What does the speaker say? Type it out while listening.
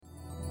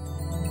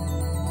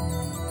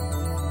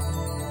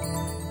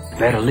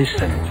Better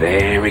listen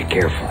very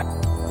carefully.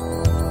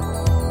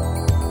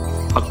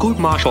 A good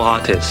martial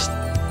artist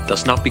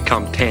does not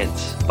become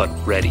tense, but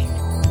ready.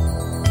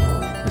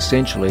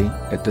 Essentially,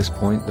 at this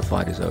point, the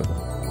fight is over.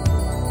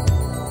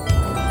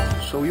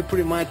 So you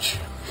pretty much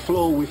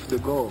flow with the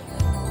goal.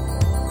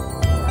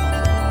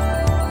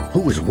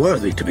 Who is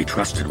worthy to be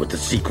trusted with the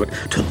secret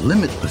to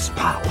limitless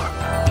power?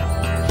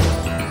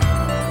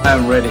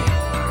 I'm ready.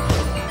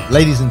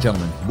 Ladies and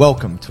gentlemen,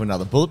 welcome to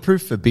another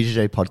Bulletproof for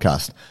BJJ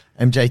podcast.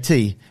 I'm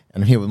JT,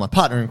 and I'm here with my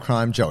partner in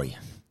crime, Joey.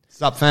 What's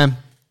up, fam?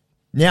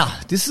 Now,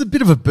 this is a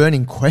bit of a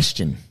burning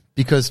question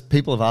because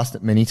people have asked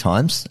it many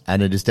times,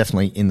 and it is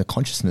definitely in the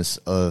consciousness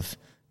of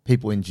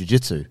people in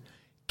Jiu-Jitsu.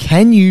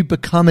 Can you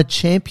become a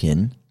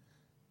champion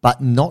but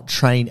not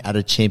train at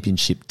a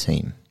championship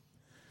team?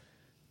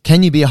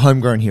 Can you be a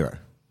homegrown hero?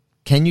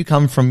 Can you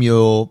come from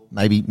your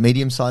maybe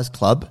medium-sized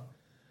club,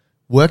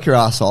 work your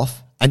ass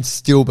off, and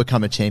still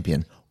become a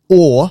champion?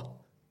 Or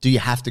do you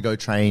have to go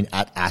train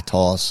at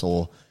Atos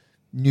or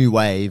New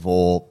Wave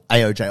or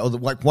AOJ or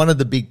like one of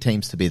the big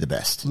teams to be the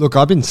best? Look,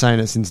 I've been saying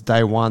it since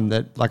day one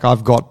that like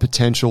I've got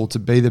potential to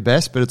be the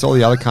best, but it's all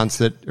the other cunts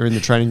that are in the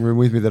training room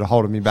with me that are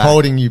holding me back.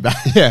 Holding you back.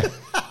 Yeah.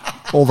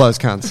 All those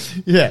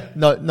cunts. Yeah.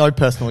 No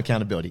personal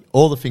accountability.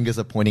 All the fingers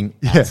are pointing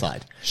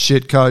outside.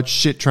 Shit coach,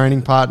 shit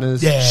training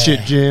partners,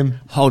 shit gym.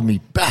 Hold me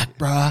back,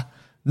 bruh.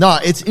 No,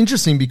 it's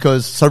interesting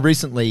because so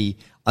recently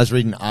I was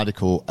reading an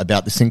article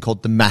about this thing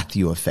called the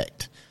Mathew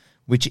Effect,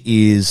 which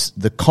is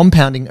the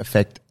compounding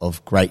effect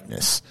of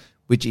greatness,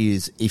 which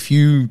is if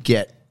you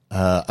get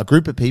a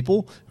group of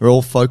people who are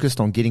all focused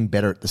on getting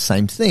better at the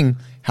same thing,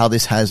 how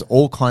this has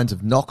all kinds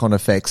of knock-on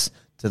effects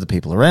to the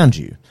people around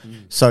you.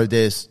 So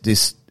there's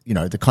this,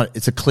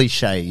 it's a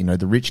cliche,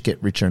 the rich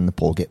get richer and the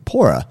poor get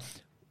poorer.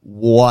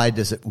 Why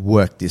does it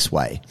work this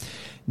way?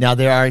 Now,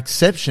 there are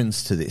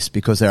exceptions to this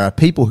because there are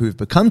people who've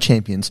become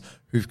champions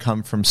who've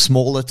come from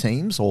smaller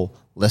teams or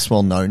less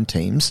well-known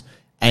teams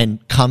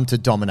and come to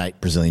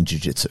dominate Brazilian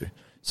Jiu-Jitsu.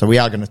 So we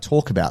are going to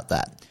talk about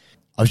that.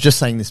 I was just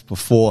saying this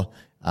before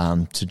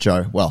to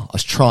Joe. Well, I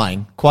was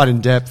trying. Quite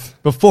in depth.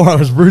 Before I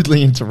was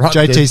rudely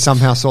interrupted. JT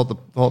somehow thought the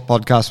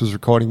podcast was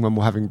recording when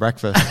we're having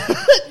breakfast.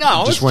 No,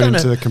 I just went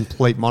into the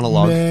complete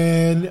monologue.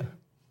 Man,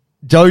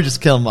 Joe just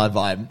killed my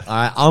vibe. All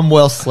right, I'm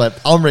well slept.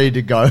 I'm ready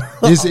to go.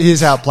 Here's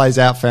how it plays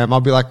out, fam.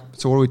 I'll be like,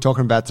 so what are we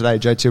talking about today?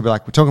 JT will be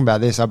like, we're talking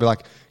about this. I'll be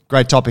like,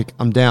 great topic.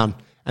 I'm down.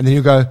 And then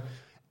he'll go,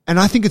 and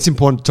I think it's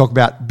important to talk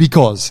about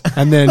because.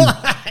 And then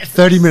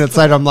 30 minutes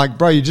later, I'm like,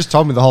 bro, you just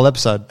told me the whole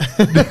episode.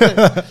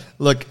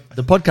 Look,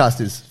 the podcast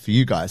is for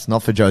you guys,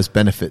 not for Joe's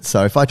benefit.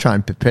 So if I try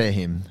and prepare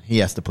him, he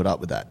has to put up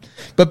with that.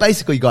 But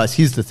basically, guys,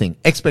 here's the thing.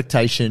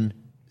 Expectation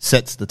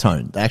sets the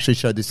tone. They actually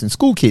showed this in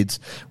school kids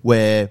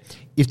where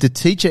if the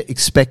teacher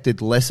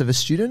expected less of a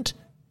student,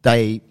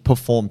 they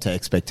perform to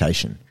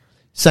expectation.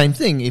 Same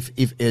thing,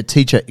 if a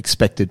teacher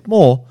expected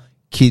more,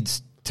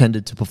 kids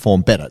tended to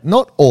perform better.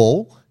 Not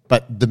all,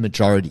 but the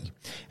majority.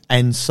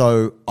 And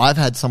so I've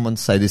had someone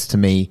say this to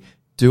me,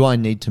 do I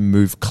need to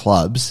move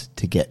clubs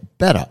to get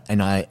better? And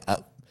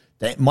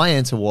my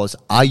answer was,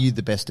 are you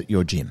the best at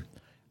your gym?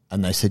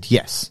 And they said,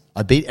 yes.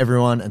 I beat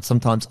everyone and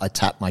sometimes I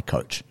tap my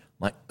coach.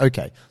 I'm like,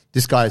 okay,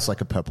 this guy is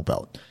like a purple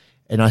belt.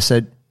 And I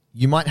said,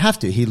 you might have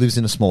to. He lives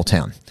in a small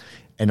town.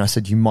 And I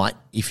said, you might,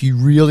 if you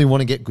really want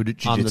to get good at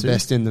jiu-jitsu. I'm the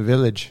best in the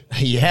village.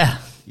 Yeah.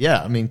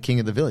 Yeah. I mean, king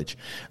of the village.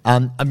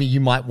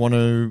 You might want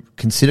to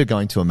consider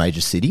going to a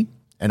major city.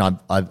 And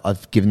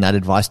I've given that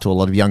advice to a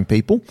lot of young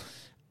people.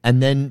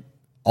 And then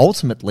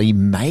ultimately,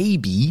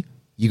 maybe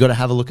you got to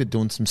have a look at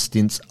doing some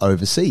stints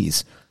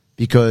overseas,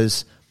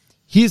 because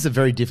here's a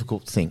very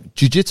difficult thing.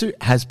 Jiu-jitsu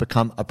has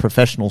become a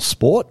professional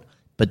sport,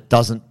 but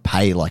doesn't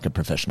pay like a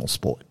professional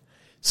sport.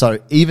 So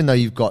even though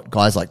you've got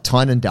guys like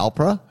Tynan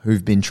Dalpra,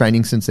 who've been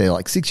training since they're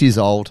like 6 years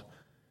old,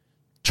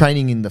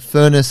 training in the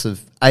furnace of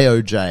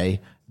AOJ,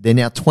 they're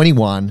now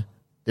 21,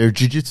 they're a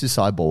jiu-jitsu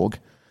cyborg.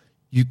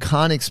 You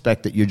can't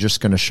expect that you're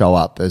just going to show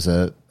up as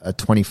a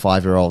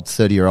 25-year-old,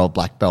 30-year-old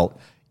black belt.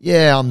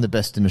 Yeah, I'm the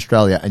best in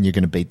Australia, and you're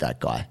going to beat that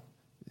guy.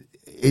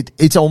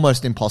 It's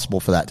almost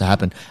impossible for that to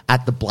happen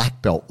at the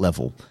black belt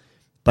level.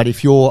 But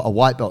if you're a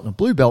white belt and a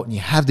blue belt and you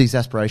have these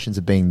aspirations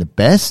of being the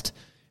best,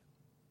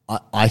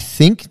 I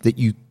think that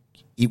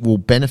it will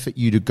benefit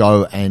you to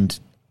go and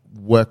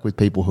work with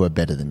people who are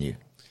better than you.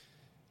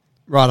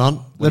 Right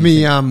on. Let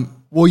me,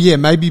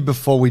 maybe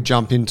before we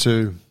jump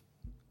into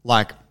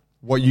like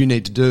what you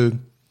need to do,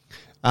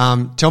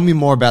 tell me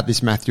more about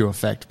this Mathew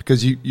Effect,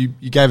 because you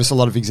gave us a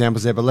lot of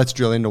examples there, but let's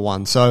drill into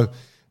one. So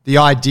the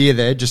idea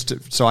there,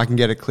 so I can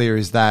get it clear,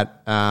 is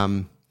that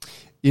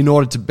in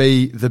order to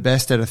be the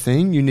best at a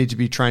thing, you need to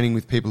be training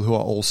with people who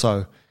are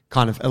also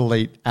kind of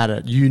elite at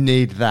it. You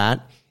need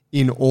that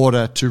in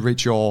order to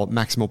reach your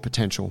maximal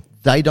potential.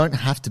 They don't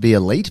have to be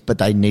elite, but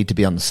they need to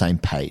be on the same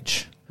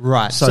page.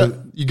 Right.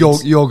 So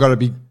you're got to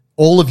be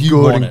all of you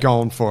good and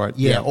going for it.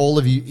 Yeah, all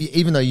of you,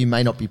 even though you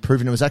may not be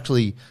proven. It was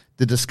actually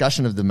the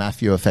discussion of the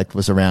Mathew Effect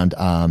was around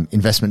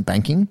investment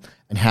banking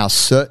and how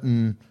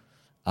certain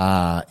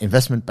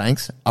investment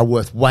banks are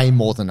worth way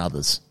more than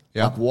others.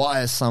 Yeah. Like,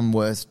 why are some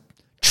worth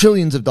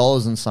trillions of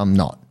dollars and some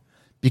not.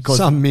 Because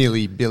Some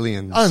merely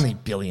billions. only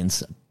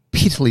billions,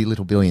 pitifully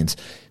little billions.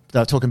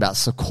 They're talking about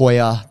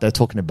Sequoia. They're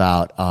talking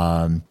about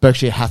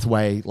Berkshire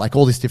Hathaway, like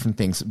all these different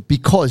things.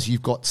 Because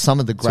you've got some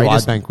of the That's who I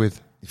greatest. bank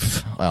with.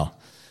 Well,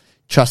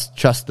 trust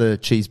the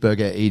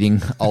cheeseburger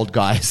eating old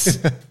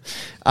guys.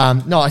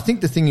 No, I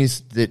think the thing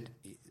is that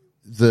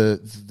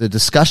the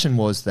discussion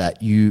was that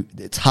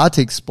it's hard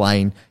to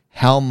explain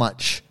how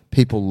much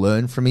people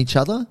learn from each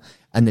other,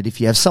 and that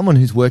if you have someone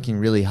who's working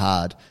really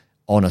hard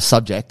on a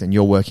subject and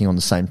you're working on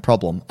the same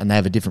problem and they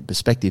have a different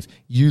perspective,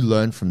 you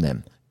learn from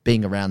them.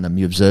 Being around them,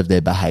 you observe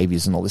their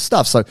behaviors and all this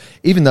stuff. So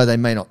even though they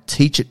may not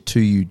teach it to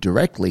you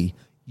directly,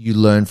 you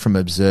learn from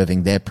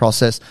observing their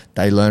process.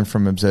 They learn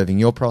from observing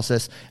your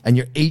process, and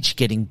you're each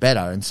getting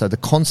better. And so the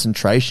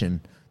concentration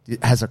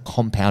has a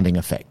compounding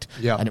effect.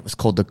 Yeah. And it was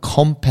called the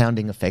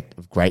compounding effect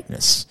of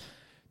greatness.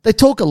 They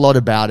talk a lot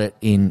about it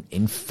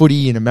in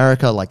footy in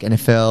America, like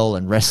NFL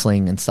and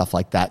wrestling and stuff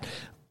like that.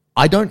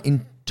 I don't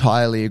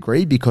entirely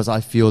agree, because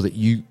I feel that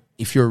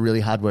if you're a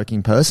really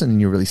hardworking person and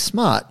you're really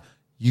smart,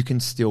 you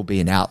can still be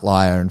an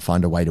outlier and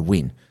find a way to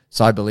win.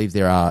 So I believe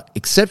there are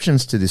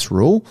exceptions to this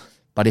rule,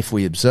 but if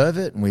we observe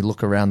it and we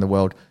look around the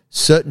world,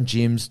 certain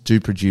gyms do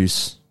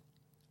produce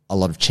a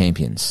lot of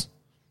champions.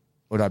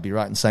 Would I be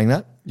right in saying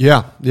that?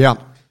 Yeah,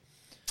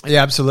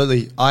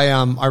 absolutely.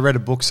 I read a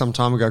book some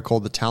time ago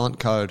called The Talent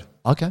Code.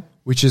 Okay.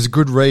 Which is a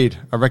good read.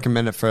 I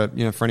recommend it for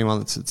anyone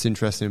that's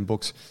interested in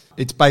books.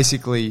 It's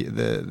basically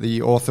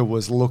the author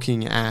was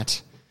looking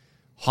at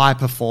high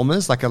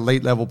performers, like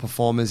elite level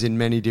performers in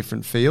many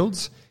different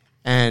fields,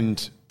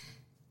 and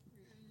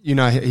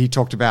he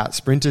talked about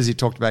sprinters, he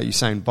talked about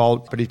Usain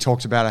Bolt, but he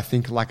talked about, I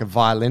think, like a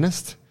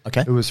violinist,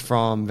 who was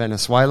from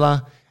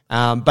Venezuela.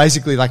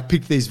 Basically, like,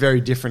 picked these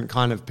very different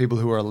kind of people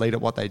who were elite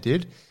at what they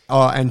did,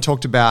 and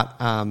talked about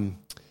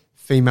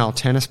female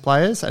tennis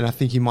players, and I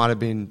think he might have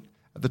been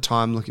at the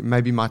time looking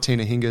maybe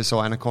Martina Hingis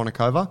or Anna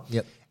Kournikova.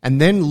 Yep.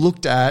 And then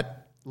looked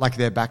at like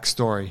their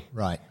backstory.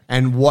 Right.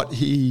 And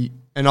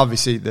and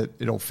obviously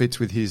that it all fits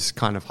with his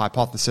kind of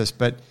hypothesis,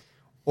 but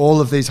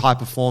all of these high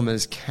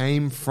performers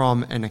came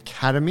from an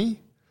academy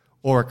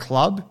or a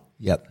club.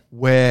 Yep.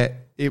 Where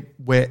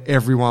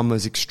everyone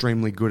was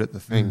extremely good at the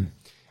thing.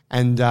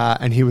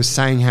 And he was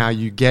saying how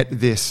you get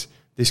this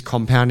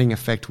compounding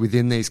effect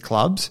within these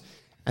clubs.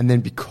 And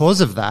then because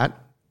of that,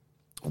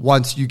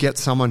 once you get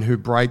someone who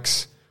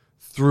breaks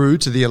through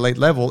to the elite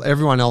level,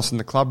 everyone else in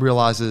the club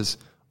realizes,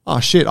 oh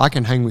shit, I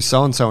can hang with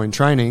so-and-so in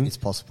training. It's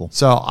possible.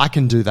 So I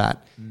can do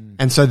that.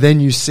 And so then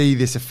you see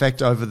this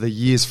effect over the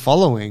years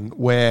following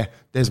where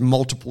there's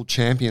multiple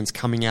champions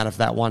coming out of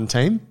that one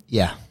team.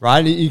 Yeah.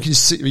 Right? You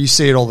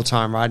see it all the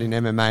time, right? In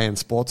MMA and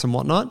sports and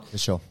whatnot. For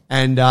sure.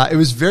 And it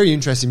was very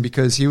interesting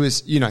because he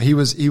was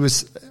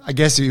I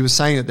guess he was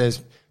saying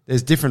that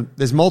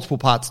there's multiple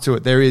parts to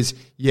it. There is,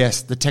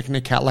 yes, the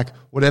technical, like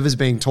whatever's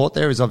being taught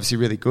there is obviously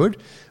really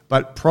good,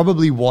 but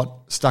probably what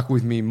stuck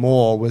with me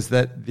more was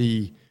that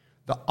the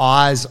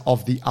eyes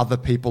of the other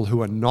people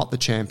who are not the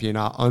champion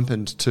are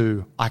opened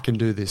to, I can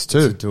do this too.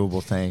 It's a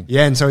doable thing.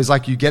 Yeah, and so it's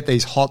like you get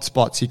these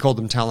hotspots. He called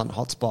them talent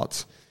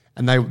hotspots,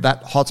 and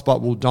that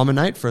hotspot will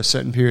dominate for a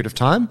certain period of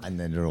time, and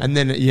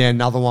then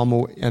another one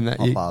will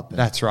pop up.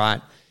 That's right.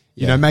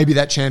 You know, maybe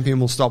that champion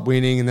will stop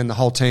winning, and then the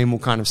whole team will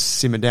kind of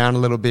simmer down a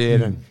little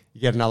bit, and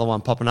you get another one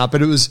popping up.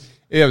 But it was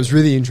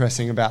really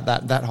interesting about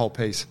that whole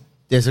piece.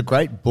 There's a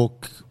great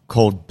book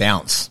called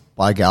Bounce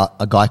by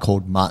a guy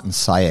called Martin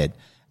Syed.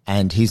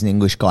 And he's an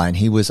English guy, and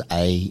he was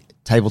a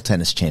table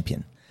tennis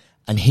champion.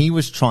 And he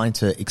was trying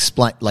to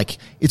explain, like,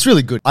 it's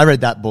really good. I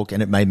read that book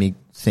and it made me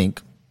think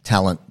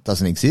talent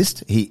doesn't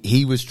exist.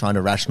 He was trying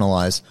to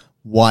rationalize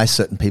why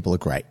certain people are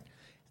great.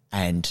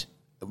 And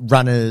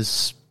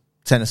runners,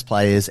 tennis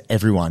players,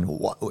 everyone.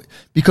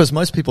 Because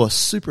most people are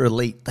super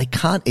elite. They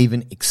can't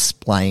even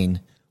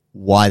explain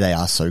why they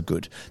are so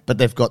good, but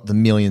they've got the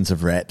millions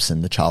of reps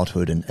and the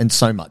childhood and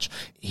so much.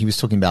 He was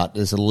talking about,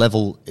 there's a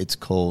level, it's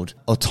called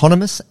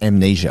autonomous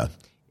amnesia.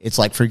 It's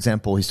like, for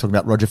example, he's talking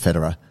about Roger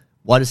Federer.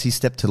 Why does he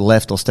step to the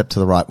left or step to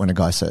the right when a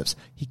guy serves?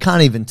 He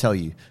can't even tell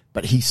you,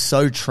 but he's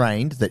so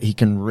trained that he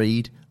can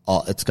read,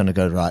 oh, it's going to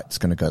go right, it's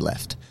going to go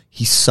left.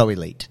 He's so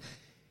elite.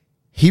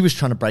 He was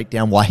trying to break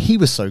down why he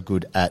was so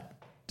good at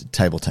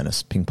table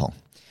tennis, ping pong.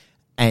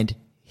 And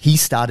he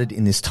started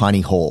in this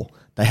tiny hall.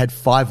 They had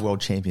 5 world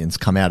champions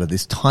come out of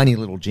this tiny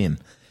little gym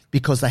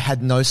because they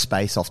had no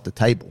space off the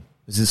table.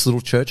 It was this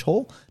little church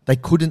hall. They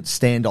couldn't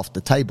stand off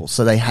the table.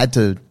 So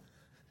their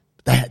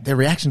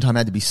reaction time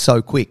had to be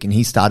so quick. And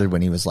he started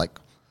when he was like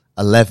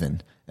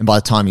 11. And by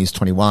the time he was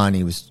 21,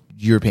 he was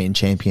European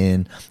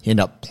champion. He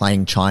ended up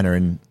playing China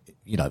and,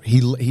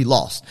 he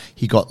lost.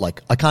 He got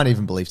like, I can't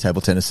even believe table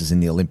tennis is in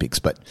the Olympics,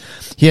 but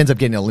he ends up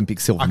getting an Olympic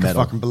silver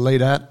medal. I can fucking believe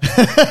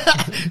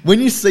that.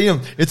 When you see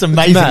him, it's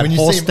amazing. Mad. When you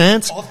Horse see him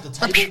dance. off the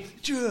table,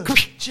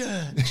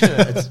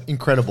 it's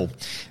incredible.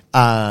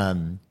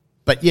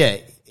 But yeah,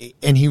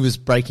 and he was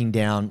breaking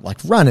down like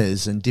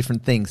runners and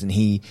different things. And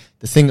the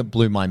thing that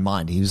blew my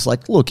mind, he was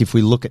like, look, if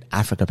we look at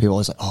Africa, people are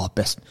always like, oh,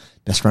 best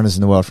runners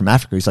in the world from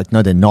Africa. He's like,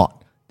 no, they're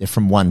not. They're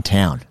from one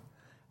town.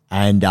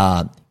 And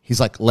he's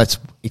like, let's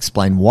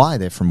explain why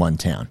they're from one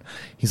town.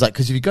 He's like,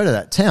 because if you go to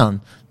that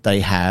town,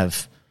 they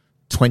have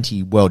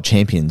 20 world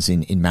champions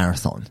in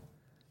marathon.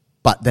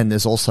 But then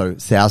there's also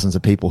thousands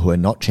of people who are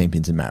not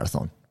champions in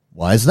marathon.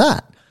 Why is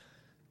that?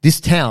 This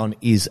town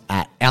is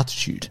at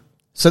altitude.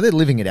 So they're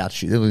living at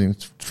altitude. They're living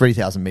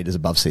 3,000 meters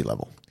above sea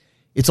level.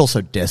 It's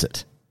also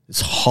desert.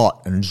 It's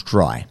hot and it's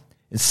dry.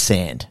 It's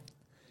sand.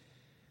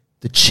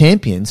 The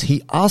champions,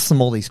 he asks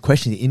them all these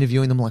questions,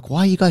 interviewing them like,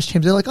 why are you guys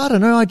champions? They're like, I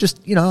don't know. I just,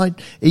 I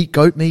eat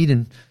goat meat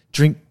and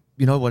drink,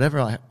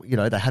 whatever.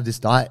 They have this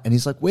diet. And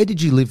he's like, where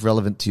did you live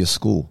relevant to your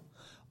school?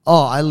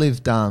 Oh, I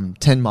lived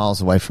 10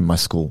 miles away from my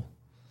school.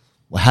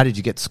 Well, how did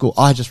you get to school?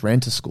 Oh, I just ran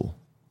to school.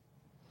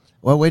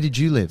 Well, where did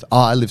you live? Oh,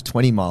 I lived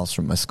 20 miles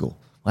from my school.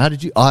 Well, how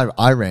did you?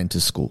 I ran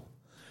to school.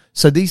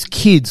 So these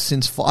kids,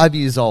 since 5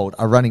 years old,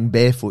 are running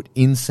barefoot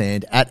in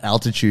sand at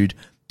altitude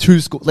to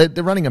school.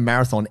 They're running a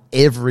marathon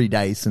every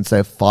day since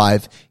they're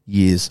 5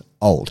 years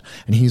old.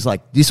 And he's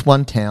like, this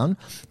one town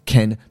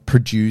can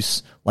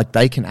produce,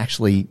 they can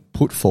actually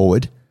put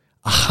forward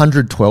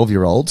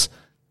 112-year-olds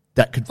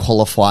that could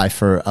qualify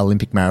for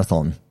Olympic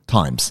marathon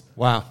times.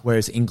 Wow.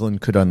 Whereas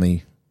England could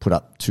only put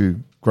up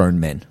 2 grown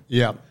men.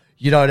 Yeah.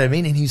 You know what I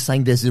mean? And he's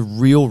saying there's a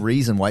real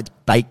reason why it's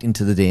baked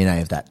into the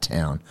DNA of that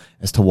town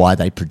as to why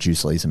they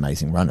produce these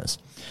amazing runners.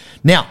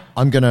 Now,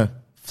 I'm going to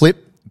flip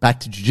back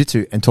to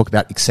jiu-jitsu and talk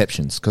about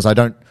exceptions because I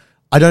don't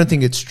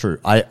think it's true.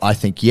 I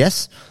think,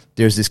 yes,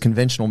 there's this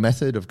conventional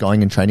method of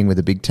going and training with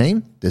a big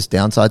team. There's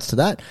downsides to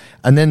that.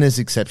 And then there's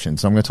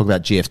exceptions. So I'm going to talk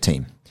about GF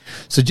Team.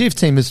 So GF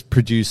Team has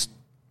produced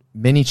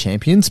many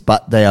champions,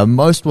 but they are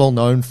most well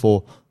known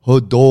for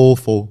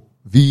Rodolfo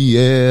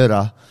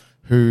Vieira,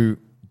 who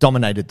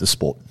dominated the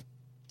sport.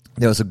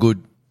 There was a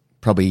good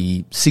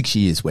probably 6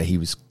 years where he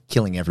was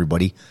killing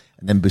everybody,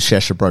 and then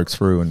Buchecha broke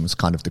through and was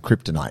kind of the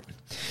kryptonite.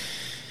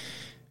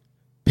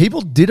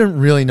 People didn't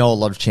really know a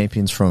lot of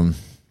champions from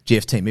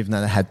GF Team, even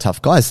though they had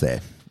tough guys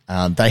there.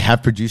 They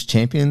have produced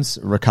champions.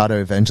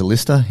 Ricardo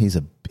Evangelista, he's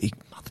a big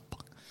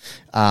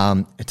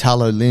motherfucker.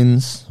 Italo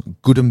Lins,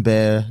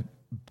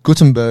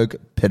 Gutenberg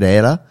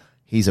Pereira,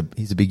 he's a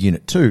big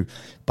unit too.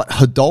 But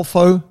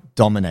Rodolfo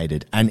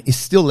dominated and is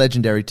still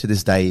legendary to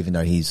this day, even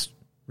though he's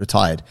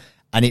retired.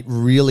 And it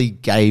really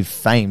gave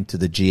fame to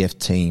the GF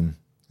Team.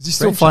 Is he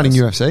still fighting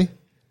UFC?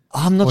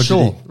 I'm not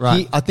sure.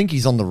 Right. I think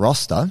he's on the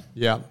roster.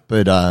 Yeah.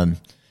 But, I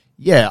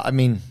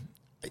mean,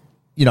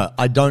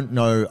 I don't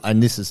know.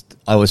 And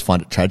I always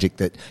find it tragic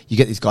that you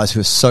get these guys who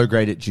are so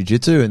great at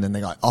jiu-jitsu and then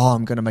they're like, oh,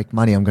 I'm going to make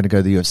money. I'm going to go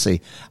to the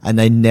UFC. And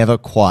they never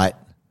quite,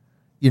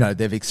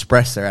 they've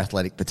expressed their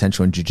athletic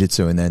potential in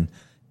jiu-jitsu and then,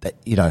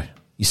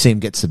 you see them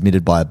get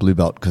submitted by a blue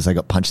belt because they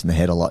got punched in the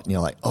head a lot and you're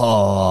like,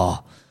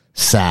 oh,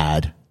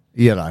 sad.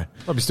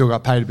 Probably still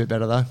got paid a bit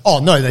better though. Oh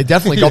no, they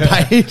definitely got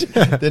paid.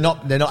 They're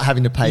not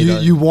having to pay.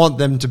 You want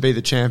them to be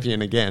the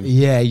champion again.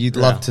 Yeah, you'd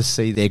love to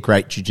see their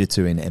great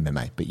jiu-jitsu in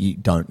MMA, but you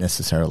don't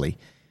necessarily.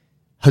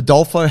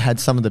 Rodolfo had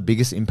some of the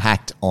biggest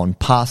impact on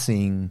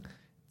passing.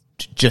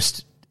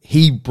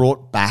 He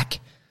brought back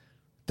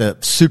the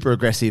super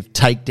aggressive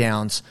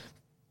takedowns,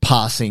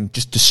 passing,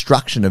 just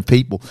destruction of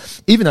people.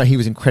 Even though he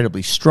was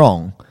incredibly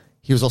strong,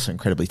 he was also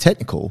incredibly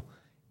technical.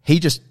 He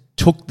just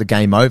took the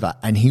game over,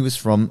 and he was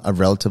from a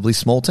relatively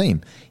small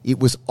team. It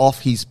was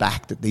off his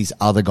back that these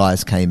other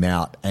guys came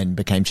out and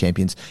became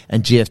champions,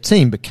 and GF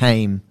Team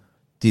became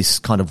this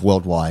kind of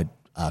worldwide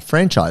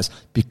franchise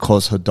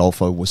because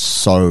Rodolfo was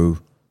so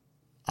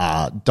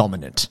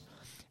dominant.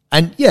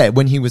 And yeah,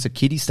 when he was a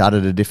kid, he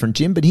started a different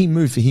gym, but he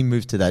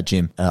moved to that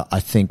gym, I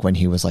think, when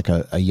he was like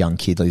a young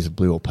kid. He's a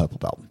blue or purple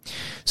belt.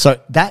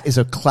 So that is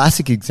a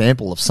classic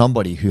example of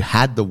somebody who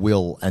had the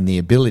will and the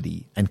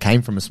ability and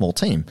came from a small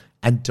team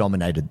and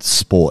dominated the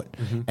sport.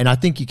 Mm-hmm. And I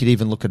think you could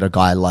even look at a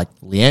guy like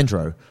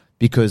Leandro,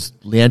 because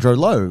Leandro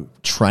Lowe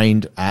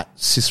trained at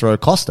Cicero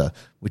Costa,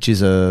 which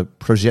is a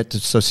progetto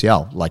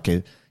social.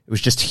 It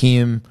was just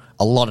him,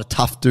 a lot of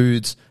tough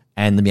dudes,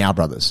 and the Meow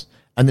brothers.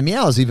 And the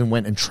Meows even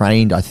went and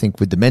trained, I think,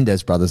 with the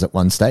Mendez brothers at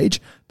one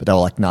stage, but they were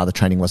like, nah, the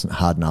training wasn't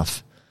hard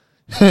enough.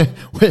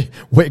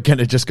 We're going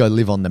to just go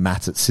live on the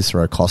mats at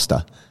Cicero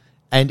Costa.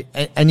 And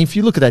if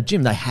you look at that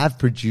gym, they have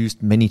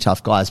produced many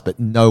tough guys, but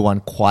no one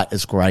quite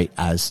as great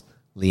as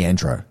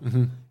Leandro.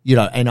 Mm-hmm.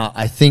 And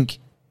I think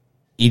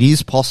it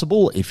is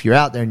possible if you're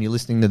out there and you're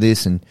listening to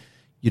this and,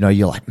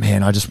 you're like,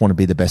 man, I just want to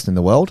be the best in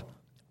the world.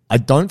 I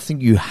don't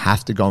think you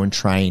have to go and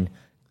train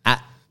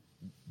at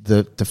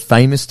the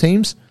famous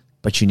teams,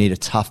 but you need a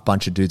tough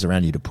bunch of dudes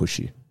around you to push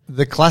you.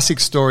 The classic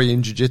story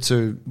in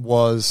jiu-jitsu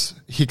was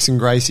Rickson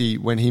Gracie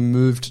when he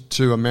moved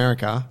to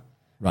America.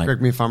 Right.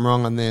 Correct me if I'm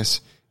wrong on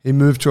this. He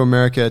moved to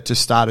America to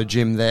start a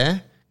gym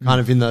there, kind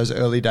of in those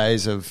early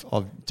days of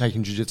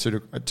taking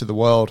jiu-jitsu to the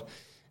world.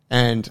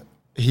 And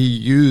he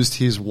used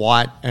his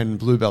white and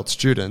blue belt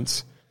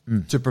students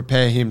to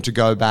prepare him to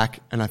go back,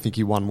 and I think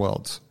he won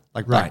worlds.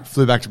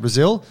 Flew back to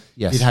Brazil.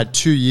 Yes. He'd had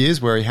 2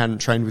 years where he hadn't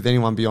trained with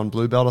anyone beyond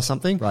blue belt or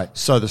something. Right.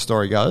 So the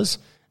story goes.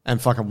 And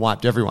fucking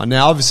wiped everyone.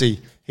 Now, obviously,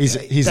 he's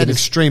an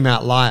extreme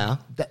outlier.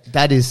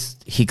 That is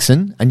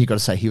Rickson, and you've got to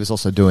say he was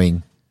also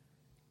doing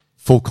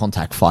full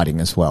contact fighting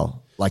as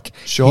well. Like,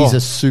 Sure. he's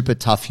a super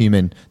tough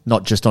human,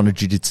 not just on a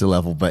jiu-jitsu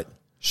level, but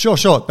Sure.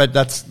 But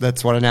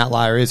that's what an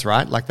outlier is,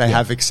 right? Like they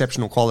have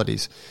exceptional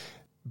qualities.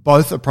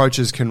 Both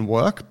approaches can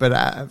work,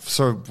 but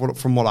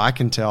from what I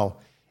can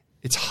tell,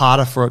 it's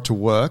harder for it to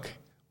work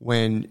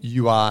when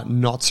you are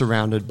not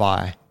surrounded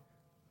by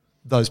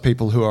those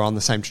people who are on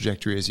the same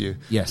trajectory as you.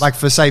 Yes. Like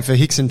for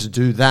Hickson to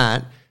do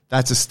that,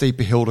 that's a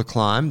steeper hill to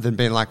climb than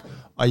being like,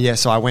 oh yeah,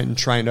 so I went and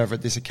trained over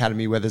at this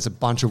academy where there's a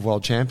bunch of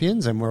world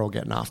champions and we're all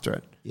getting after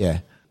it. yeah.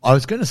 I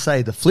was going to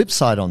say the flip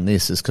side on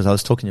this is because I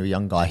was talking to a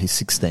young guy, he's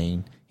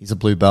 16, he's a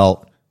blue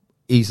belt,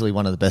 easily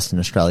one of the best in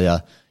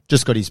Australia,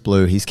 just got his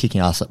blue, he's kicking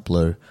ass at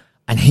blue,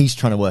 and he's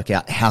trying to work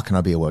out, how can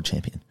I be a world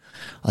champion?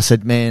 I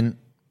said, man,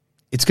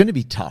 it's going to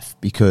be tough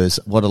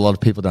because what a lot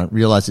of people don't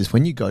realize is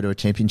when you go to a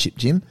championship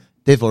gym,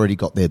 they've already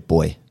got their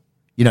boy.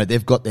 You know,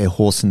 they've got their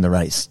horse in the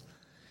race.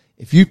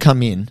 If you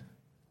come in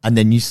and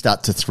then you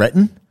start to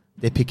threaten,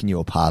 they're picking you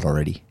apart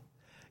already.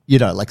 You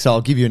know, like, so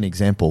I'll give you an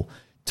example.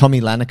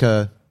 Tommy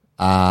Lanniker,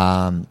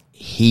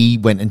 he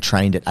went and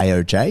trained at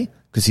AOJ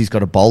because he's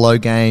got a bolo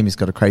game, he's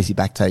got a crazy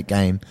back take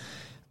game,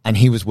 and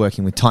he was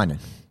working with Tynan.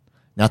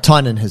 Now,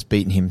 Tynan has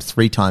beaten him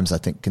 3 times, I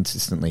think,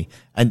 consistently,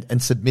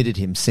 and submitted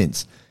him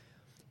since.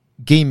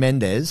 Guy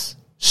Mendez,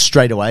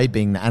 straight away,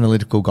 being the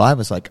analytical guy,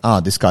 was like,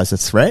 this guy's a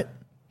threat.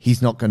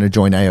 He's not going to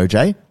join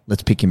AOJ.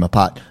 Let's pick him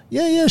apart.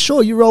 Yeah,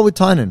 sure, you roll with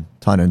Tynan.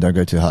 Tynan, don't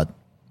go too hard.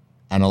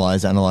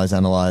 Analyze,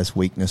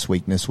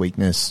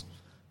 weakness.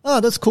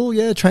 Oh, that's cool,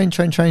 yeah, train.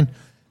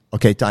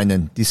 Okay,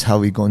 Tynan, this is how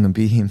we're going to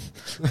beat him.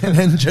 And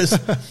then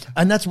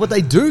and that's what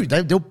they do.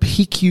 They'll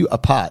pick you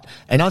apart.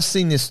 And I've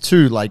seen this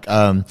too, like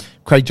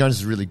Craig Jones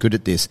is really good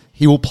at this.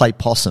 He will play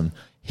possum.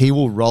 He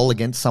will roll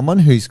against someone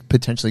who's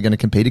potentially going to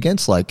compete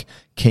against, like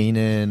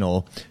Keenan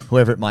or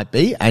whoever it might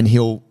be, and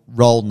he'll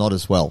roll not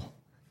as well.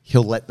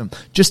 He'll let them,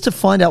 just to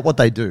find out what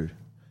they do.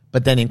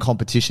 But then in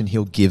competition,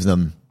 he'll give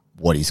them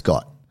what he's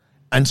got.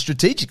 And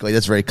strategically,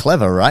 that's very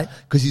clever, right?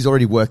 Because he's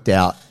already worked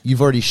out,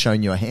 you've already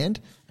shown your hand,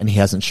 and he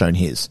hasn't shown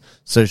his.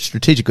 So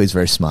strategically, it's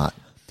very smart.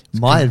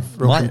 My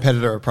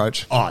competitor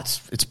approach. Oh,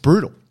 it's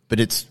brutal, but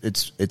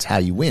it's how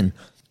you win.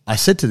 I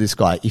said to this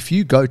guy, if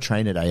you go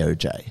train at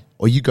AOJ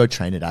or you go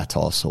train at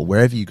Atos or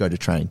wherever you go to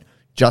train,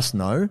 just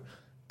know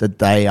that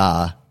they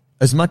are,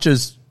 as much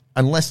as,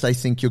 unless they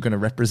think you're going to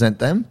represent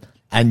them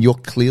and you're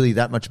clearly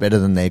that much better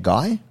than their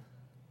guy,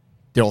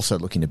 they're also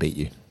looking to beat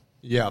you.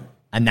 Yeah.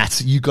 And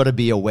you got to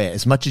be aware.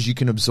 As much as you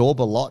can absorb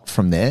a lot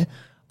from there,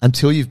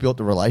 until you've built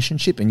the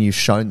relationship and you've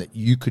shown that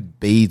you could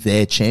be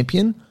their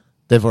champion,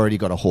 they've already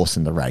got a horse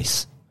in the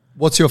race.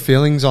 What's your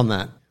feelings on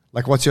that?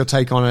 Like, what's your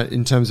take on it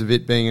in terms of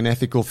it being an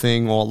ethical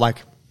thing, or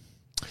like?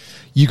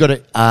 You got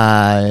to,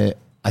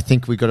 I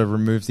think we got to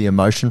remove the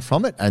emotion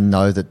from it and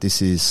know that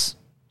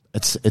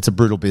it's a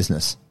brutal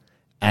business.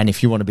 And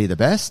if you want to be the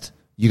best,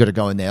 you got to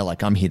go in there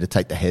like, I'm here to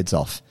take the heads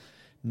off.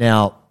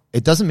 Now,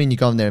 it doesn't mean you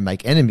go in there and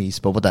make enemies,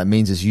 but what that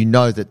means is you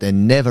know that they're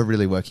never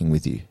really working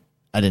with you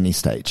at any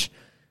stage.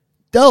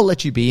 They'll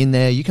let you be in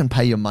there. You can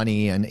pay your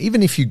money. And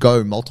even if you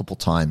go multiple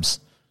times,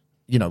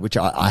 you know, which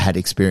I had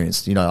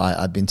experienced, you know,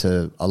 I've been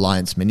to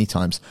Alliance many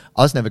times.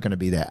 I was never going to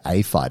be their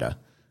A fighter.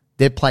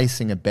 They're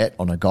placing a bet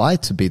on a guy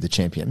to be the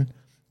champion.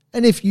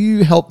 And if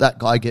you help that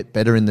guy get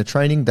better in the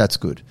training, that's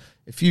good.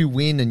 If you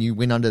win and you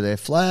win under their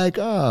flag,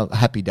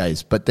 happy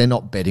days. But they're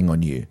not betting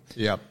on you.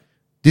 Yep.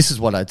 This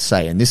is what I'd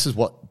say. And this is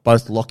what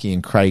both Lockie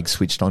and Craig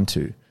switched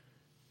onto.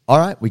 All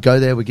right, we go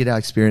there, we get our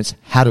experience.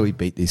 How do we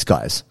beat these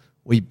guys?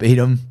 We beat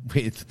them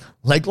with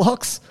leg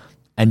locks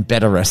and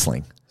better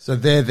wrestling. So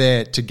they're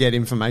there to get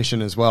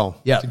information as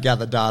well, to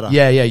gather data.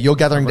 Yeah. You're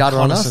gathering data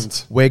on us.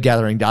 Reconnaissance. We're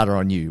gathering data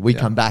on you. We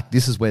come back.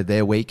 This is where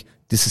they're weak.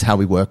 This is how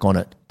we work on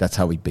it. That's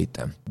how we beat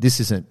them. This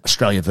isn't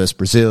Australia versus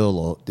Brazil,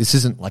 or this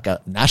isn't like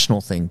a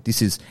national thing.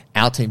 This is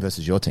our team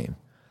versus your team.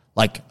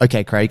 Like,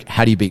 okay, Craig,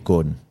 how do you beat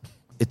Gordon?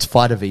 It's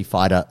fighter v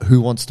fighter. Who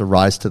wants to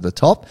rise to the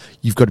top?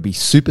 You've got to be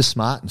super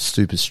smart and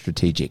super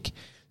strategic.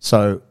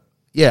 So,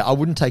 yeah, I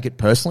wouldn't take it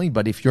personally,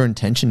 but if your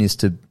intention is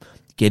to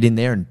get in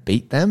there and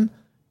beat them,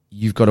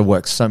 you've got to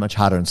work so much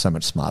harder and so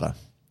much smarter.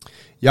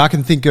 Yeah, I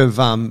can think of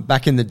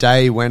back in the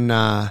day when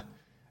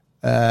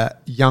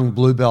young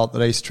blue belt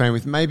that I used to train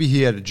with, maybe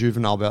he had a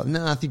juvenile belt.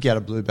 No, I think he had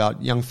a blue belt.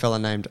 Young fella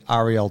named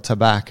Ariel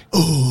Tabak.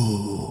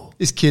 Ooh.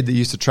 This kid that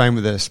used to train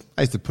with us,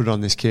 I used to put it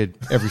on this kid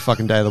every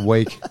fucking day of the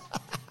week.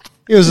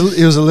 He was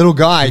a little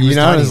guy, you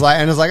know, and it was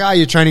like, oh,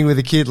 you're training with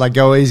a kid, like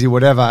go easy,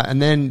 whatever.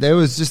 And then there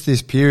was just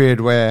this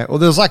period where,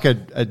 there was like a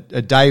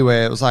day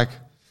where it was like,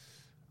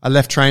 I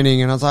left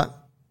training and I was like,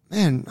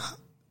 man,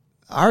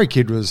 Ari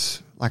kid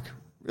was like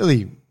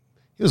really,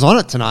 he was on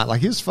it tonight.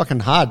 Like he was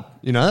fucking hard,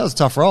 you know, that was a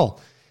tough role.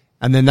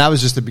 And then that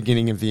was just the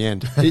beginning of the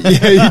end.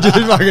 Yeah, you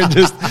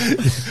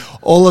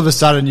just all of a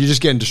sudden you're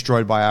just getting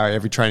destroyed by Ari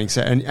every training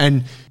set.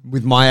 And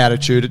with my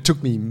attitude, it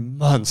took me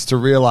months to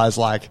realize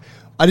like,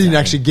 I didn't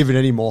actually give it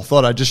any more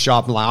thought. I just show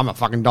up and like, I'm going to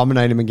fucking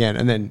dominate him again.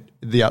 And then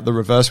the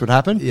reverse would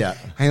happen. Yeah.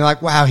 And you're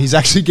like, wow, he's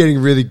actually getting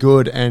really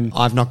good and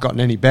I've not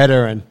gotten any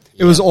better. And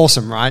It was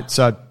awesome, right?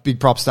 So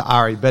big props to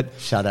Ari. But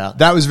Shout out.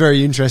 That was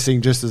very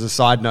interesting, just as a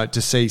side note,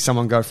 to see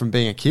someone go from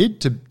being a kid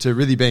to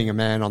really being a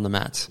man on the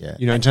mats. Yeah.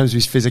 You know, in terms of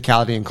his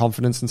physicality and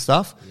confidence and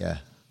stuff. Yeah.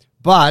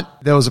 But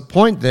there was a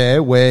point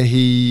there where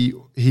he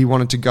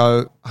wanted to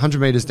go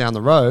 100 meters down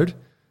the road. There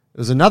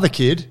was another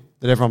kid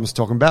that everyone was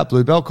talking about,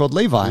 blue belt, called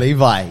Levi.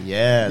 Levi,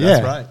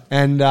 that's right.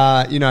 And,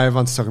 you know,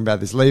 everyone's talking about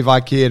this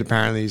Levi kid.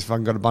 Apparently he's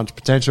fucking got a bunch of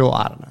potential.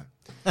 I don't know.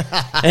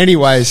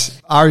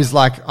 Anyways, Ari's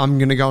like, I'm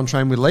going to go and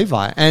train with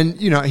Levi. And,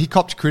 you know, he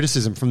copped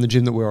criticism from the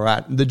gym that we were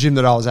at, the gym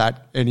that I was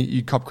at, and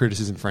you cop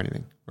criticism for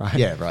anything, right?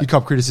 Yeah, right. You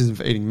cop criticism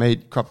for eating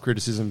meat, cop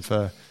criticism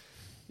for,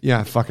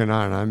 fucking,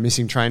 I don't know,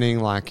 missing training,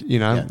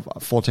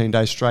 14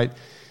 days straight.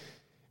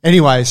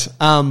 Anyways,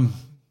 it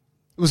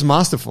was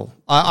masterful.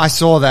 I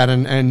saw that,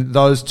 and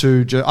those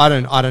two, I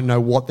don't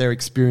know what their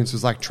experience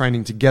was like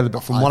training together,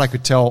 but from what I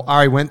could tell,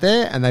 Ari went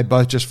there and they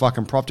both just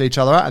fucking propped each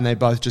other out and they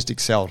both just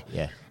excelled.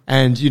 Yeah.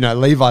 And, you know,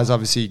 Levi's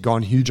obviously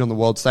gone huge on the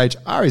world stage.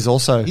 Ari's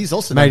also He's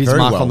also made done his very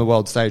mark well on the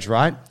world stage,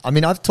 right? I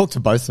mean, I've talked to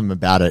both of them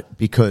about it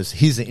because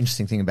here's the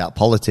interesting thing about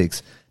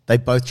politics. They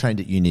both trained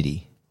at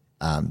Unity.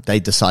 They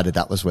decided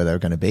that was where they were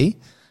going to be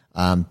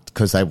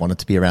because they wanted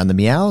to be around the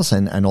Meows,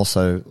 and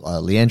also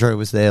Leandro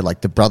was there,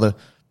 like the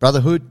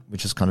Brotherhood,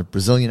 which is kind of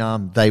Brazilian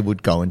arm. They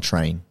would go and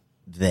train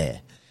there.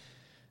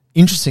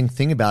 Interesting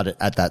thing about it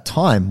at that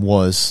time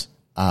was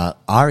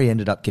Ari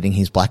ended up getting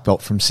his black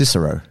belt from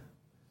Cicero.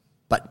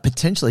 But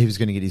potentially he was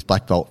going to get his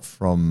black belt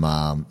from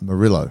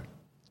Murillo.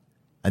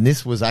 And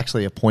this was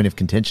actually a point of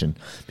contention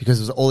because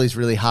there was all these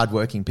really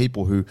hardworking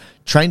people who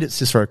trained at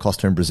Cicero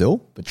Costa in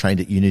Brazil, but trained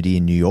at Unity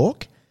in New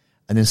York.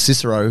 And then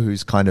Cicero,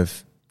 who's kind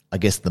of, I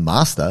guess, the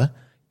master,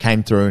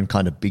 came through and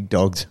kind of big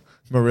dogged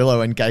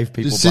Murillo and gave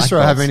people Does black Cicero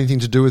belts. have anything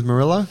to do with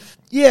Murillo?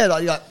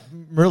 Yeah,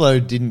 Murillo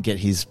didn't get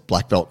his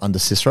black belt under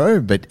Cicero,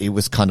 but it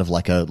was kind of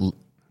like an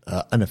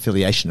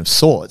affiliation of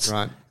sorts.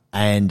 Right.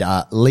 And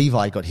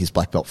Levi got his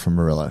black belt from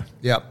Murillo.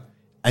 Yep.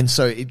 And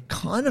so it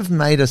kind of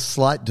made a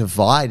slight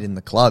divide in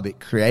the club. It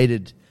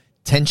created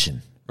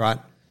tension. Right.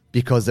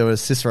 Because there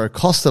was Cicero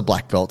Costa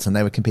black belts and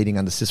they were competing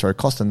under Cicero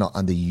Costa, not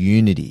under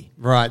Unity.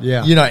 Right,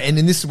 yeah. You know, and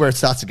then this is where it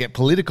starts to get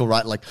political,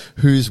 right? Like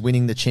who's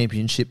winning the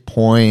championship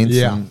points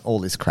and all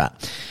this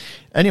crap.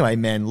 Anyway,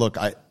 man, look,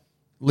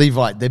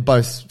 Levi, they're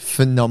both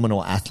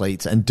phenomenal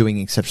athletes and doing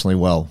exceptionally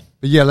well.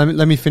 But yeah,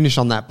 let me finish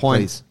on that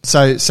point. Please.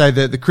 So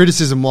the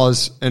criticism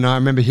was, and I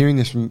remember hearing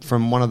this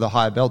from one of the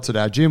higher belts at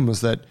our gym, was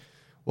that,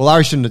 well,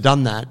 Ari shouldn't have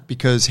done that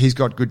because he's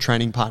got good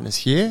training partners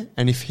here.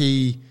 And if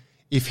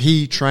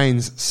he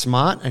trains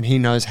smart and he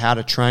knows how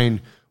to train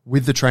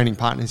with the training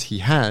partners he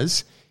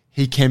has,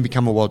 he can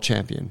become a world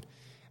champion.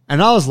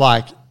 And I was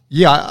like,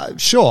 yeah,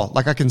 sure.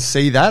 Like I can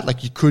see that.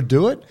 Like you could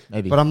do it.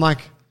 Maybe. But I'm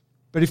like,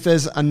 but if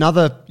there's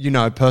another,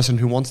 person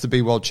who wants to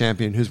be world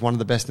champion, who's one of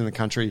the best in the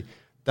country,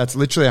 that's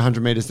literally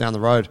 100 meters down the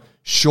road,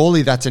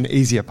 surely that's an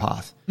easier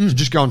path to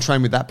just go and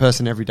train with that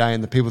person every day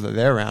and the people that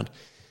they're around.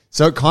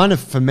 So it kind of,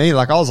 for me,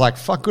 like I was like,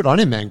 fuck, good on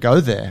him, man. Go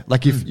there.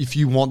 Like if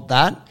you want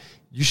that,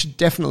 you should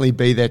definitely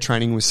be there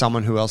training with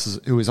someone who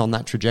is on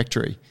that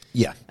trajectory.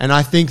 Yeah. And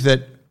I think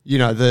that,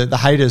 the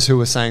haters who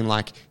were saying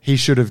like he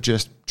should have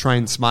just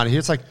trained smarter here,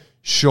 it's like,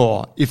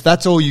 sure, if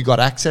that's all you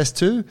got access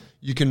to,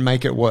 you can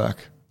make it work,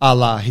 a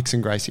la Hicks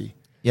and Gracie.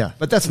 Yeah.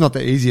 But that's not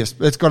the easiest.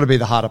 It's got to be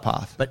the harder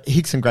path. But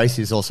Hicks and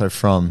Gracie is also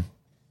from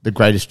the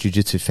greatest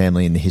jiu-jitsu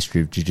family in the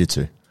history of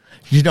jiu-jitsu.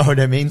 You know what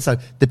I mean? So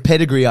the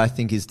pedigree, I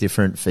think, is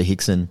different for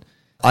Hickson.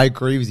 I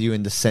agree with you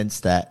in the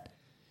sense that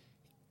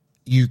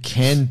you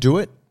can do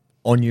it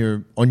on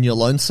your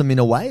lonesome in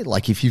a way.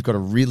 Like if you've got a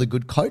really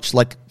good coach,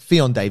 like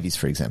Fionn Davies,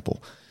 for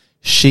example.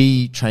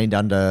 She trained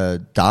under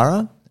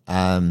Dara.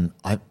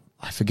 I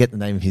forget the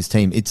name of his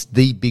team. It's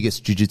the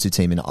biggest jiu-jitsu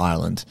team in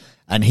Ireland,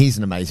 and he's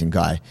an amazing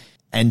guy.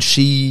 And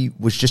she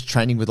was just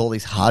training with all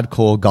these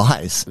hardcore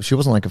guys. She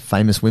wasn't like a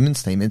famous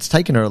women's team. It's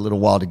taken her a little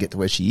while to get to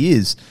where she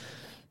is.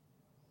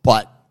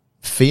 But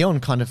Fionn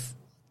kind of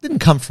didn't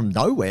come from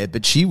nowhere,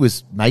 but she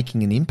was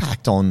making an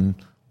impact on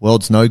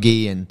World's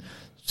No-Gi, and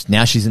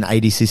now she's an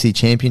ADCC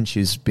champion.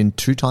 She's been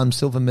 2-time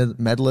silver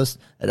medalist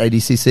at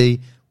ADCC,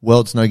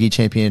 World's No-Gi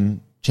champion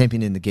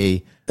in the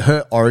gi.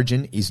 Her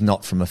origin is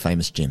not from a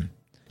famous gym.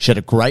 She had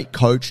a great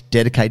coach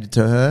dedicated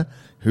to her,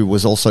 who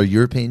was also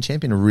European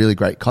champion, a really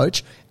great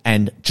coach,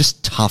 and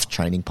just tough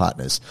training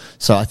partners.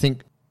 So I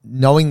think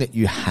knowing that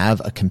you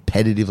have a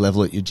competitive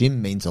level at your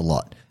gym means a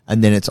lot,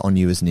 and then it's on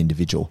you as an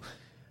individual.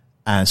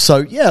 So,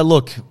 yeah,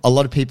 look, a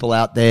lot of people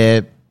out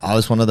there, I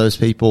was one of those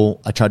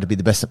people. I tried to be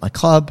the best at my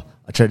club.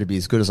 I tried to be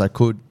as good as I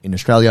could in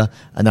Australia,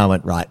 and then I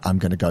went, right, I'm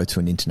going to go to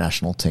an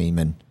international team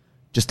and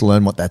just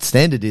learn what that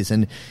standard is.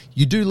 And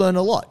you do learn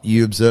a lot.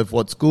 You observe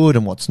what's good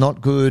and what's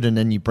not good, and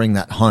then you bring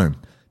that home.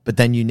 But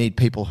then you need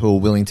people who are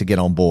willing to get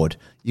on board.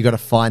 You got to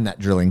find that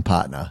drilling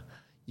partner.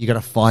 You got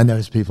to find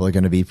those people who are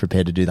going to be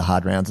prepared to do the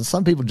hard rounds. And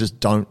some people just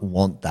don't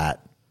want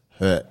that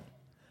hurt.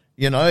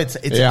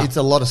 It's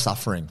a lot of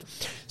suffering.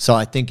 So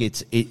I think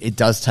it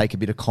does take a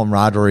bit of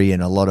camaraderie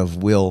and a lot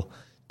of will,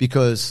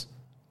 because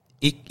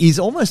it is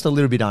almost a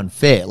little bit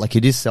unfair. Like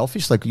it is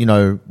selfish. Like,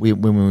 when we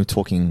were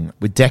talking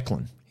with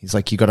Declan, He's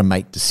like, you got to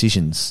make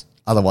decisions.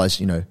 Otherwise,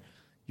 you know,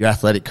 your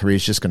athletic career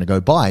is just going to go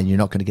by and you're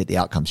not going to get the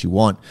outcomes you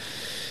want.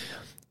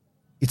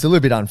 It's a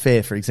little bit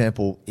unfair. For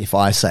example, if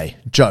I say,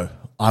 Joe,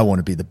 I want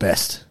to be the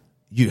best,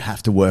 you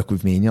have to work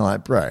with me. And you're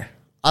like, bro,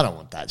 I don't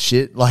want that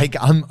shit. Like,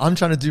 I'm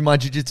trying to do my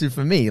jiu-jitsu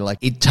for me. Like,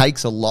 it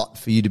takes a lot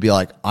for you to be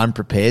like, I'm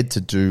prepared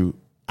to do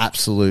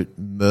absolute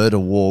murder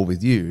war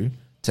with you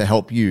to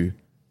help you.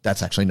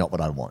 That's actually not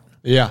what I want.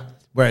 Yeah.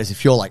 Whereas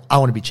if you're like, I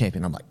want to be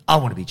champion, I'm like, I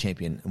want to be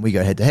champion, and we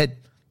go head to head,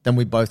 then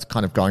we're both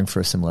kind of going for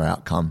a similar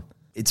outcome.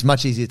 It's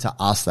much easier to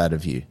ask that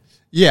of you.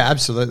 Yeah,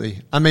 absolutely.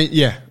 I mean,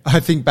 yeah,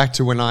 I think back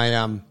to when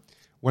I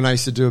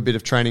used to do a bit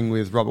of training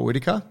with Robert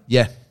Whittaker.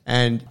 Yeah.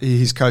 And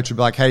his coach would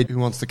be like, hey, who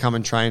wants to come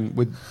and train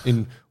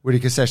in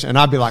Whittaker's session? And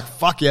I'd be like,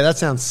 fuck yeah, that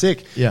sounds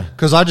sick. Yeah.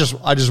 Because I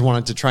just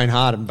wanted to train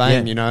hard and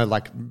bang, Yeah. you know,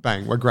 like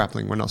bang, we're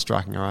grappling, we're not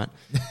striking, all right?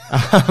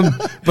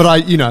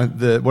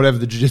 But whatever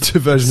the jiu-jitsu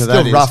version of that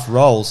is. Still rough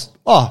rolls.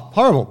 Oh,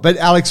 horrible. But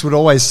Alex would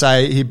always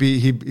say, he'd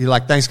be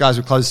like, thanks guys,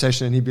 we close the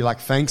session. And he'd be like,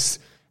 thanks.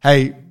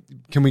 Hey,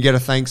 can we get a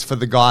thanks for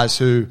the guys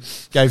who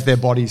gave their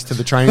bodies to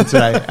the training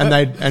today?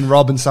 And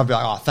Rob and stuff be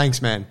like, oh,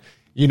 thanks, man.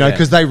 You know,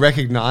 because they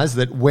recognize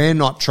that we're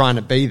not trying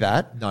to be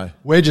that. No.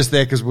 We're just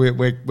there because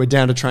we're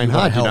down to train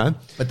hard, you know.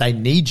 But they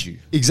need you.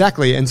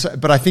 Exactly. And so,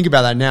 but I think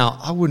about that now,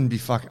 I wouldn't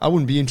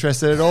be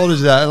interested at all to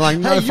do that. Like,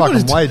 no Hey,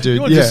 fucking way, dude.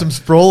 You want to do some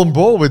sprawl and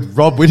brawl with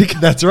Rob Whittaker?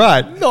 That's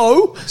right.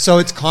 No. So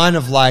it's kind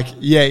of like,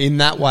 yeah, in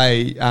that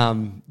way,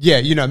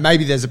 you know,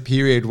 maybe there's a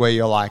period where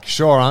you're like,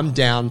 sure, I'm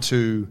down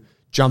to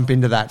jump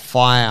into that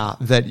fire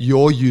that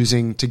you're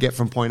using to get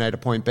from point A to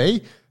point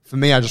B. For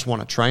me, I just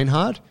want to train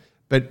hard.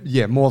 But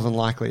yeah, more than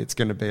likely, it's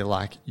going to be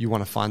like you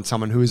want to find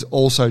someone who is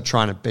also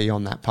trying to be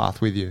on that path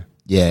with you.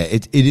 Yeah,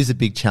 it is a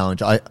big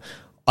challenge. I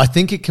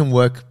think it can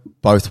work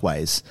both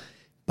ways,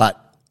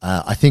 but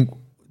I think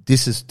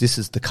this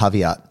is the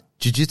caveat.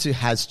 Jiu-Jitsu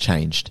has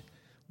changed.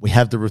 We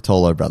have the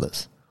Ruotolo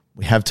brothers.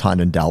 We have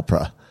Tynan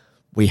Dalpra.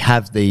 We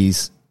have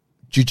these.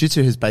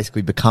 Jiu-Jitsu has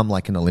basically become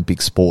like an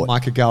Olympic sport.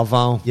 Micah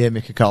Galvan. Yeah,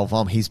 Micah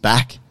Galvan. He's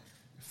back.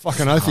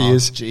 Fucking oath he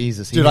is.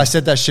 Jesus. Dude, I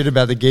said that shit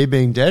about the gi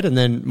being dead, and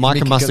then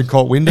Micah must have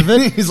caught wind of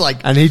it. He's like,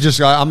 and he just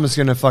go, I'm just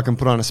going to fucking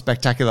put on a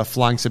spectacular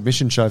flying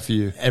submission show for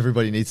you.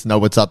 everybody needs to know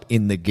what's up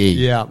in the gi.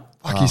 Yeah.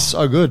 Fuck, he's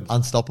so good.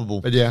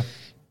 Unstoppable. But yeah.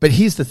 But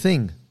here's the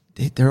thing.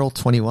 They're all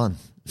 21.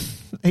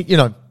 You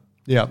know,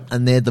 Yeah.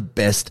 and they're the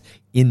best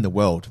in the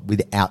world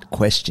without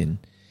question.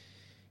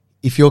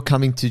 If you're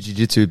coming to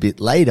jiu-jitsu a bit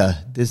later,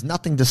 there's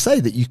nothing to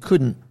say that you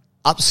couldn't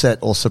upset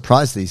or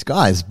surprise these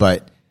guys,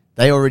 but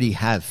they already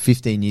have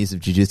 15 years of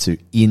jiu-jitsu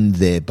in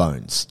their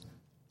bones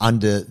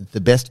under the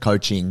best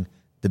coaching,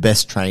 the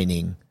best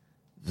training.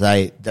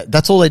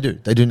 That's all they do.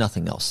 They do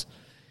nothing else.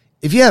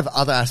 If you have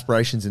other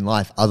aspirations in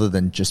life other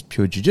than just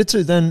pure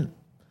jiu-jitsu, then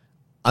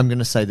I'm going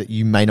to say that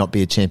you may not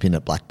be a champion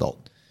at black belt.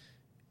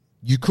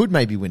 You could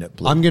maybe win at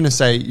blue. I'm going to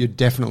say you're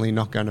definitely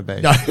not going to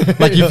be. No.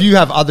 Like if you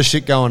have other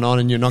shit going on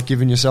and you're not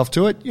giving yourself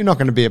to it, you're not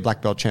going to be a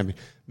black belt champion.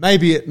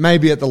 Maybe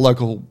at the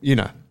local, you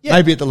know,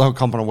 maybe at the local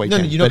comp on a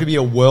weekend. No, you're not going to be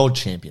a world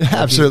champion.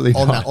 Absolutely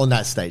not. on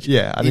that stage.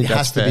 Yeah, I think it that's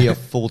has to fair. be a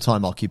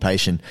full-time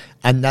occupation.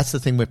 And that's the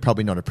thing we're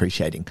probably not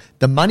appreciating.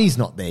 The money's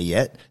not there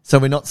yet, so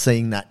we're not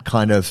seeing that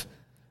kind of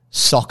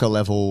soccer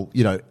level,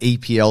 you know,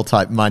 EPL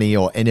type money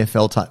or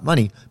NFL type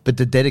money, but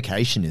the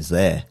dedication is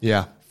there.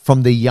 Yeah.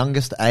 From the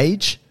youngest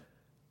age,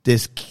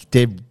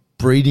 they're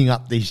breeding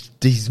up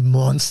these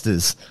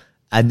monsters,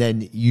 and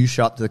then you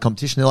show up to the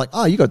competition, they're like,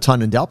 oh, you got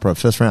Tynan Dalpra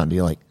first round.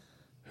 You're like,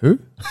 who?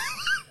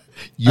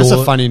 That's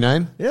a funny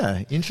name.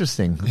 Yeah,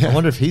 interesting. Yeah. I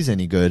wonder if he's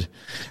any good.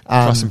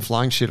 Try some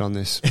flying shit on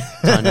this.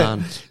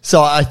 Tynan.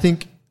 So I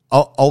think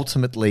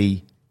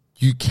ultimately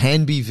you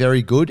can be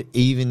very good,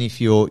 even if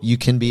you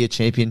can be a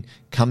champion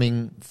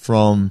coming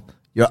from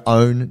your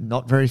own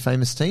not very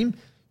famous team,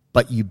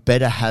 but you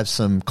better have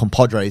some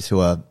compadres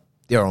who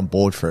they're on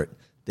board for it.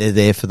 They're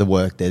there for the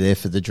work. They're there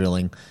for the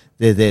drilling.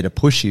 They're there to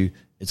push you.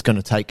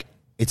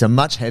 It's a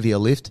much heavier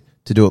lift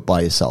to do it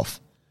by yourself.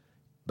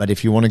 But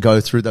if you want to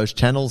go through those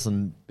channels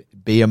and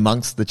be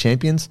amongst the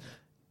champions,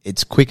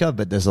 it's quicker,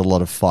 but there's a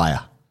lot of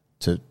fire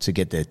to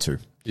get there too.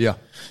 Yeah.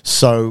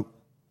 So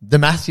the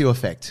Mathew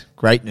Effect,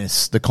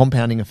 greatness, the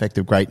compounding effect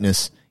of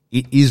greatness,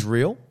 it is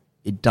real.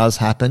 It does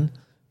happen,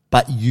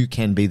 but you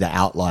can be the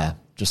outlier.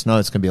 Just know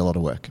it's going to be a lot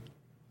of work.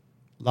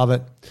 Love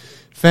it.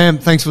 Fam,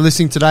 thanks for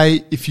listening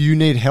today. If you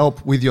need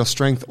help with your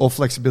strength or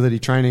flexibility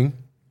training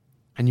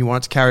and you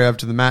want it to carry over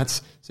to the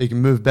mats so you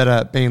can move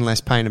better, be in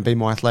less pain and be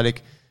more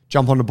athletic,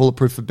 jump onto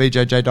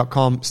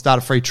bulletproof.bjj.com,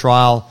 start a free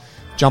trial,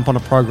 jump on a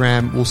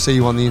program. We'll see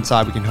you on the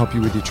inside. We can help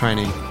you with your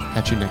training.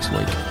 Catch you next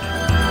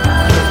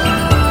week.